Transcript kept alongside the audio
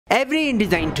every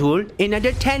InDesign tool in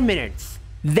under 10 minutes.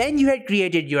 When you had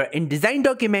created your InDesign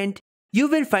document, you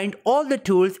will find all the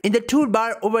tools in the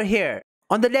toolbar over here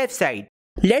on the left side.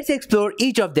 Let's explore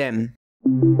each of them.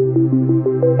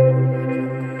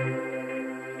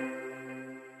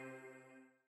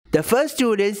 The first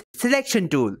tool is Selection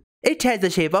tool. It has the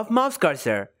shape of mouse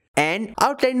cursor and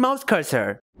outline mouse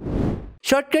cursor.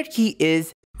 Shortcut key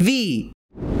is V.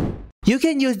 You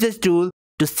can use this tool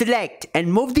to select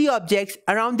and move the objects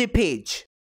around the page.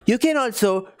 You can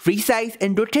also resize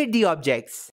and rotate the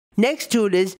objects. Next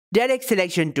tool is Direct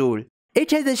Selection tool.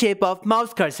 It has the shape of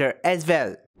mouse cursor as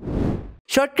well.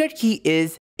 Shortcut key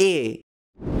is A.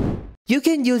 You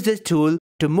can use this tool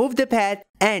to move the path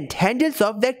and handles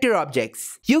of vector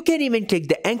objects. You can even click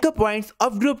the anchor points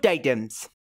of grouped items.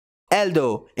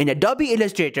 Although in Adobe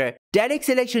Illustrator, Direct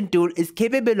Selection tool is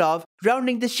capable of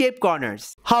rounding the shape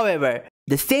corners. However,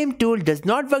 the same tool does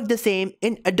not work the same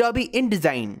in Adobe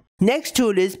InDesign. Next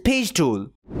tool is Page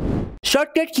tool.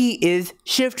 Shortcut key is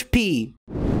Shift P.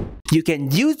 You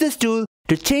can use this tool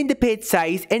to change the page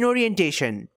size and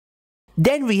orientation.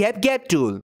 Then we have Gap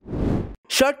tool.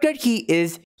 Shortcut key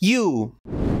is U.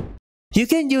 You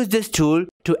can use this tool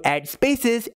to add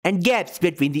spaces and gaps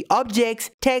between the objects,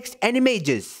 text and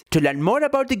images. To learn more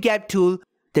about the Gap tool,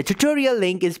 the tutorial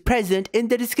link is present in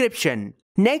the description.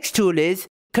 Next tool is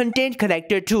Content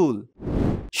Collector tool.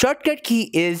 Shortcut key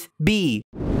is B.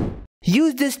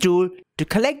 Use this tool to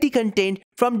collect the content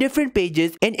from different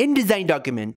pages in InDesign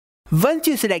document. Once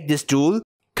you select this tool,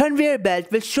 conveyor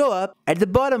belt will show up at the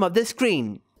bottom of the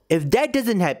screen. If that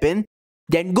doesn't happen,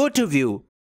 then go to View,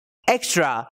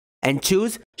 Extra, and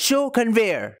choose Show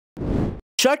Conveyor.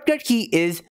 Shortcut key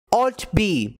is Alt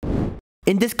B.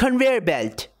 In this conveyor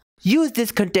belt, use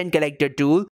this Content Collector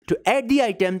tool to add the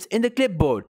items in the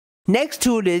clipboard. Next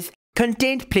tool is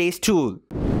Content Place tool.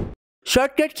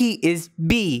 Shortcut key is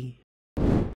B.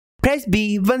 Press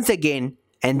B once again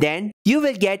and then you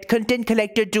will get Content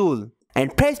Collector tool.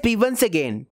 And press B once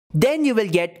again. Then you will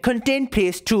get Content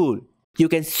Place tool. You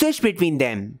can switch between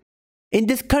them. In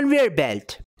this conveyor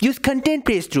belt, use Content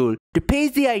Place tool to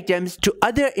paste the items to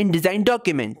other InDesign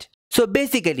document. So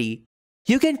basically,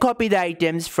 you can copy the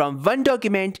items from one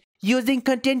document using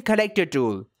Content Collector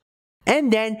tool.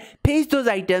 And then paste those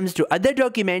items to other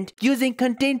document using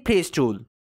Content Place tool.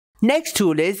 Next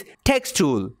tool is Text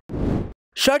tool.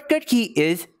 Shortcut key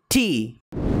is T.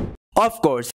 Of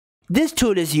course, this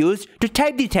tool is used to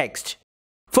type the text.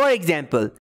 For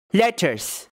example,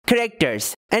 letters,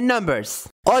 characters, and numbers.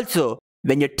 Also,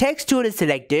 when your text tool is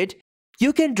selected,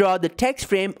 you can draw the text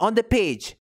frame on the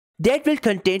page. That will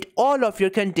contain all of your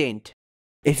content.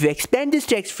 If you expand this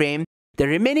text frame, the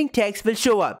remaining text will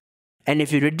show up. And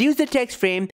if you reduce the text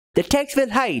frame, the text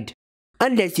will hide,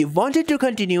 unless you want it to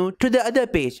continue to the other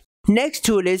page. Next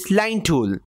tool is Line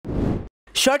tool.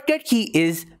 Shortcut key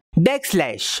is \.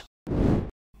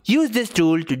 Use this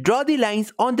tool to draw the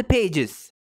lines on the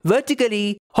pages,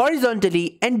 vertically,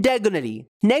 horizontally, and diagonally.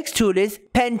 Next tool is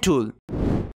Pen tool.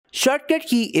 Shortcut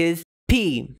key is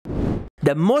P.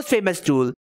 The most famous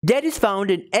tool that is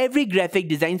found in every graphic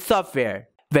design software,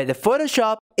 whether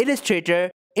Photoshop,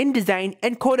 Illustrator, InDesign,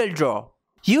 and CorelDRAW.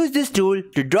 Use this tool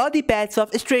to draw the paths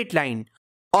of a straight line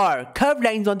or curved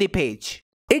lines on the page.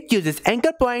 It uses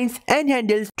anchor points and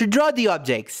handles to draw the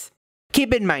objects.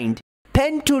 Keep in mind,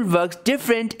 Pen tool works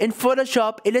different in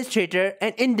Photoshop, Illustrator,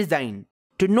 and InDesign.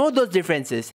 To know those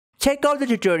differences, check out the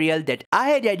tutorial that I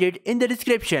had added in the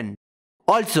description.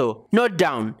 Also, note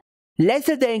down,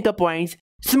 lesser the anchor points,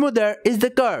 smoother is the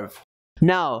curve.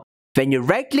 Now, when you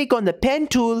right click on the Pen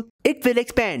tool, it will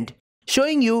expand,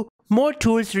 showing you more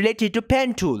tools related to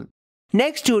Pen tool.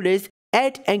 Next tool is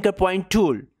Add Anchor Point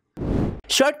tool.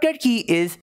 Shortcut key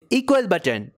is equal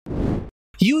button.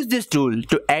 Use this tool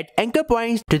to add anchor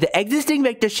points to the existing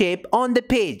vector shape on the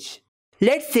page.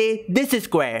 Let's say this is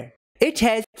square. It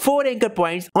has 4 anchor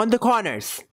points on the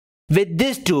corners. With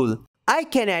this tool, I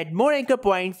can add more anchor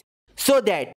points so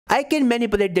that I can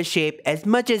manipulate the shape as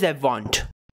much as I want.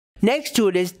 Next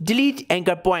tool is Delete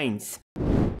Anchor Points.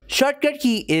 Shortcut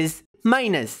key is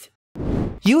minus.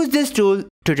 Use this tool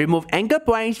to remove anchor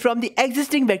points from the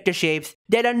existing vector shapes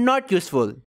that are not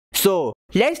useful. So,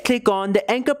 let's click on the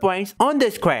anchor points on the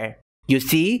square. You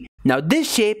see, now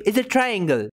this shape is a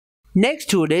triangle. Next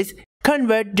tool is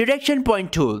Convert Direction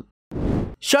Point tool.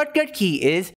 Shortcut key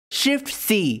is Shift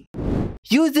C.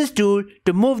 Use this tool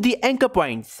to move the anchor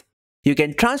points. You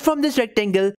can transform this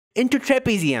rectangle into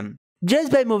trapezium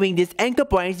just by moving these anchor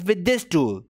points with this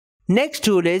tool. Next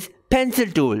tool is Pencil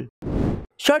tool.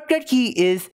 Shortcut key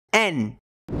is N.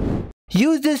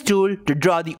 Use this tool to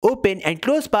draw the open and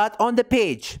close path on the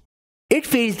page. It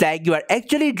feels like you are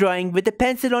actually drawing with a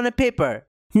pencil on a paper.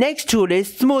 Next tool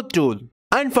is Smooth tool.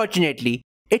 Unfortunately,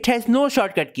 it has no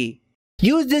shortcut key.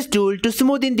 Use this tool to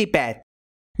smoothen the path.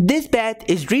 This path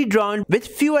is redrawn with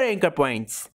fewer anchor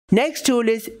points. Next tool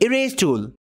is Erase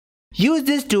tool. Use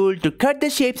this tool to cut the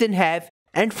shapes in half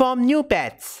and form new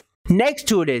paths. Next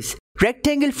tool is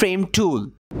Rectangle Frame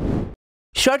tool.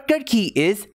 Shortcut key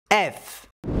is F.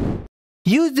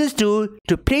 Use this tool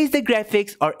to place the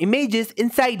graphics or images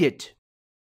inside it.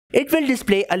 It will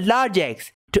display a large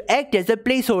X to act as a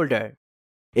placeholder.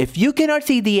 If you cannot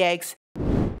see the X,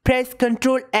 press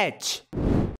Ctrl H.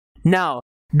 Now,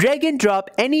 drag and drop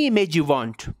any image you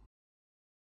want.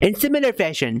 In similar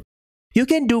fashion, you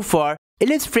can do for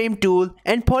Ellipse Frame tool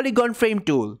and Polygon Frame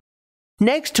tool.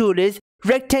 Next tool is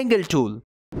Rectangle tool.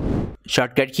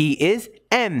 Shortcut key is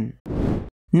M.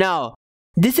 Now,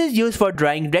 this is used for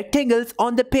drawing rectangles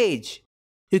on the page.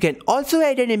 You can also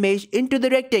add an image into the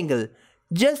rectangle,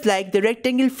 just like the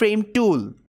Rectangle Frame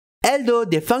tool. Although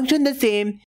they function the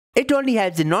same, it only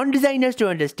helps the non-designers to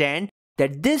understand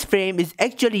that this frame is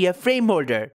actually a frame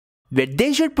holder, where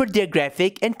they should put their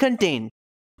graphic and content.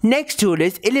 Next tool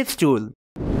is Ellipse tool.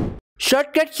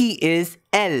 Shortcut key is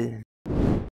L.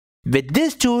 With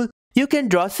this tool, you can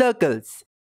draw circles.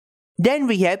 Then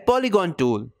we have Polygon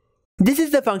tool. This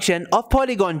is the function of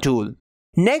Polygon tool.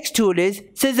 Next tool is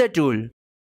Scissor tool.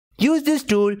 Use this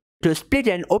tool to split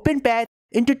an open path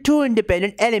into two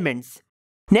independent elements.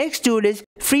 Next tool is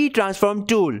Free Transform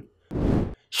tool.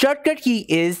 Shortcut key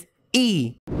is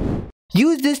E.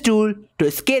 Use this tool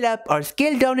to scale up or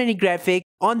scale down any graphic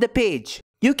on the page.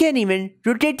 You can even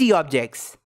rotate the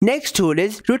objects. Next tool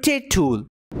is Rotate tool.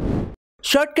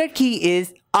 Shortcut key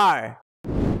is R.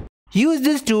 Use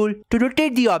this tool to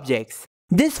rotate the objects.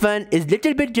 This one is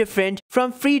little bit different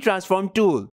from Free Transform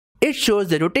tool. It shows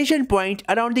the rotation point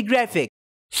around the graphic.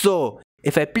 So,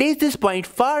 if I place this point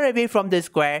far away from the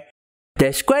square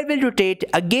will rotate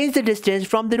against the distance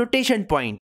from the rotation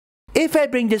point. If I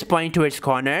bring this point to its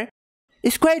corner,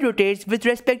 the square rotates with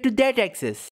respect to that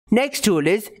axis. Next tool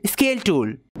is Scale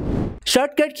tool.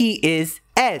 Shortcut key is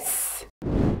S.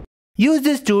 Use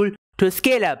this tool to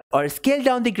scale up or scale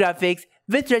down the graphics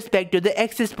with respect to the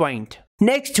axis point.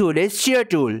 Next tool is Shear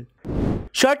tool.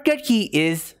 Shortcut key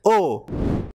is O.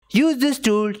 Use this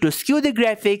tool to skew the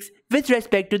graphics with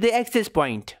respect to the axis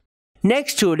point.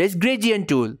 Next tool is Gradient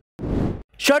tool.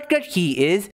 Shortcut key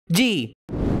is G.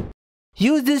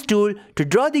 Use this tool to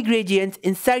draw the gradients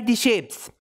inside the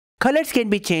shapes. Colors can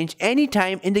be changed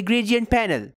anytime in the gradient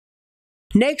panel.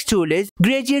 Next tool is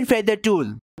Gradient Feather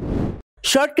tool.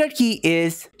 Shortcut key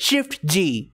is Shift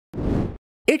G.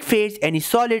 It fades any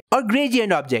solid or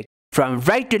gradient object from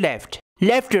right to left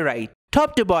to right,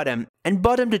 top to bottom, and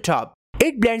bottom to top.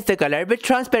 It blends the color with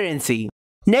transparency.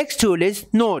 Next tool is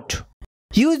Note.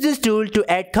 Use this tool to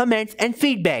add comments and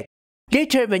feedback.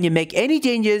 Later, when you make any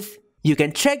changes, you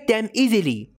can track them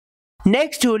easily.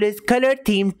 Next tool is Color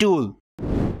Theme tool.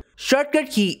 Shortcut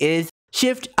key is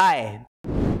Shift I.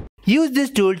 Use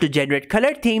this tool to generate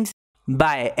color themes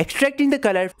by extracting the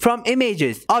color from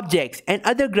images, objects, and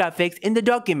other graphics in the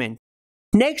document.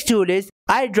 Next tool is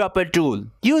Eyedropper tool.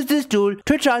 Use this tool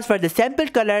to transfer the sample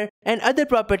color and other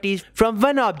properties from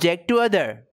one object to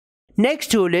other.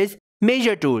 Next tool is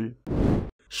Measure tool.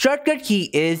 Shortcut key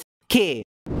is K.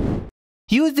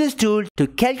 Use this tool to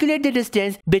calculate the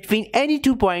distance between any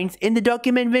 2 points in the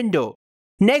document window.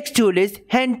 Next tool is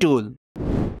Hand tool.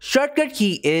 Shortcut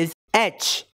key is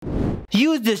H.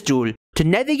 Use this tool to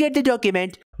navigate the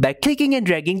document by clicking and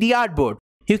dragging the artboard.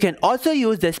 You can also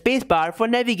use the spacebar for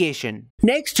navigation.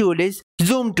 Next tool is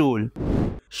Zoom tool.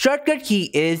 Shortcut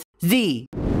key is Z.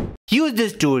 Use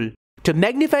this tool to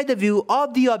magnify the view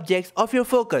of the objects of your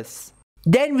focus.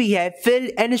 Then we have Fill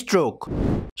and Stroke.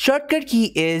 Shortcut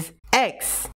key is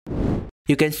X.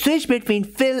 You can switch between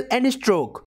fill and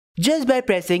stroke just by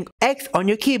pressing X on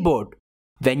your keyboard.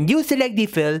 When you select the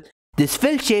fill, this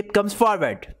fill shape comes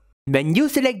forward. When you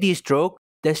select the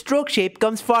stroke shape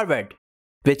comes forward.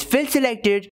 With fill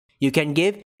selected, you can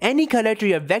give any color to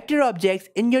your vector objects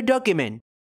in your document.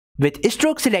 With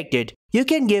stroke selected, you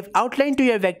can give outline to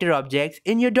your vector objects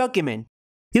in your document.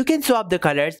 You can swap the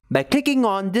colors by clicking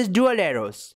on these dual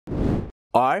arrows.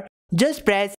 Or just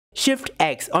press Shift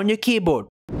X on your keyboard.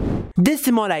 This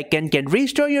small icon can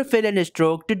restore your fill and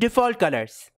stroke to default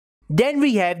colors. Then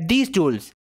we have these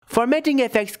tools: Formatting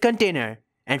Effects Container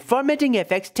and Formatting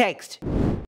Effects Text.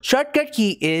 Shortcut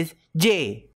key is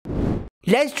J.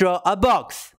 Let's draw a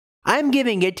box. I'm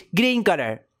giving it green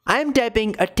color. I'm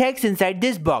typing a text inside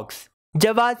this box,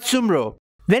 Jawad Sumro.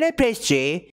 When I press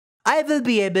J, I will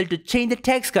be able to change the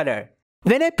text color.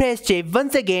 When I press J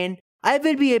once again, I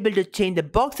will be able to change the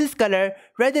box's color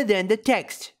rather than the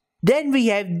text. Then we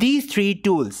have these three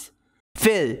tools: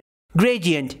 fill,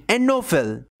 gradient, and no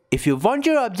fill. If you want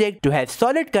your object to have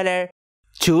solid color,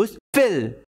 choose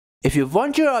fill. If you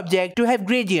want your object to have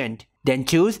gradient, then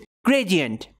choose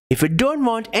gradient. If you don't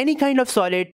want any kind of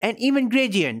solid and even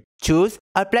gradient, choose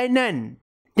apply none.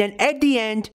 Then at the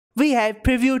end, we have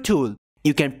preview tool.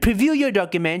 You can preview your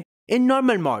document in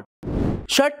normal mode.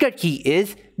 Shortcut key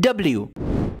is W.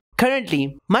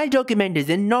 Currently, my document is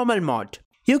in normal mode.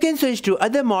 You can switch to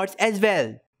other modes as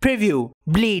well: preview,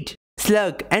 bleed,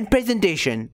 slug, and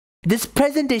presentation. This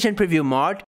presentation preview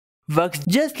mode works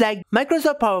just like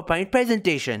Microsoft PowerPoint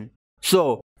presentation.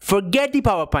 So, forget the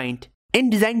PowerPoint.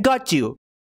 InDesign got you.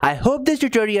 I hope this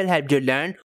tutorial helped you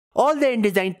learn all the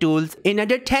InDesign tools in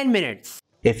under 10 minutes.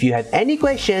 If you have any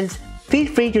questions, feel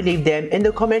free to leave them in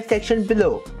the comment section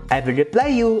below. I will reply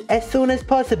you as soon as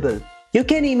possible. You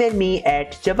can email me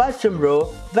at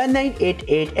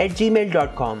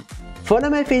javasumro1988@gmail.com. Follow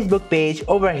my Facebook page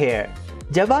over here,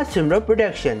 Javasumro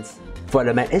Productions.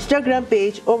 Follow my Instagram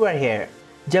page over here,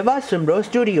 Javasumro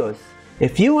Studios.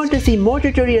 If you want to see more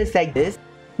tutorials like this,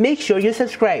 make sure you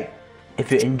subscribe.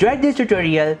 If you enjoyed this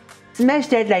tutorial, smash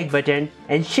that like button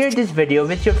and share this video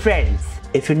with your friends.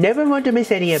 If you never want to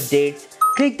miss any updates,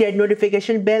 click that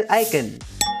notification bell icon.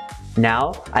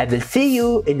 Now, I will see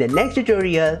you in the next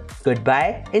tutorial.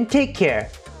 Goodbye and take care.